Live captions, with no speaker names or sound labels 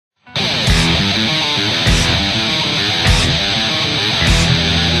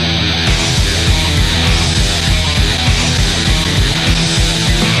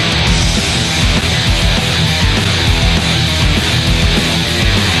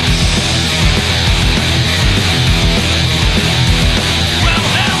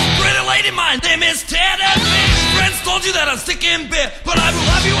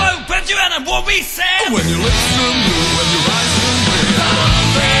be sad. When your lips turn blue, when your eyes turn red.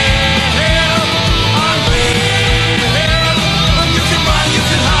 You can run, you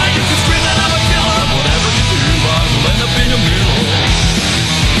can hide, you can scream that I'm a killer. Whatever you do, I will end up in your middle.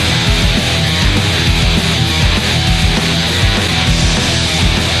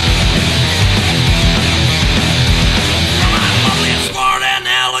 I'm lovely and smart and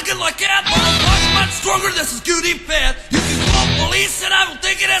elegant like that. Much stronger, this is Goody Fat. You can call police and I will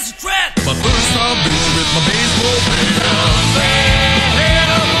take it as a threat. But first I'll beat you with my baseball bat.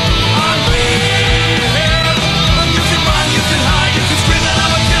 You can run, you can hide, you can scream that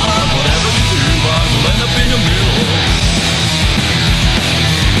I'm a killer. Whatever you do, I will end up in your middle.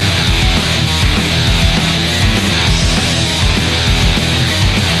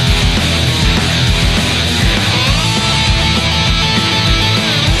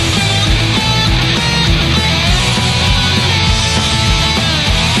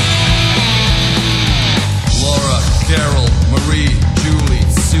 Carol, Marie, Julie,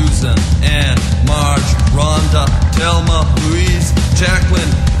 Susan, Ann, Marge, Rhonda, Thelma, Louise,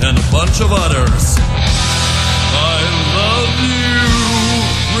 Jacqueline, and a bunch of others.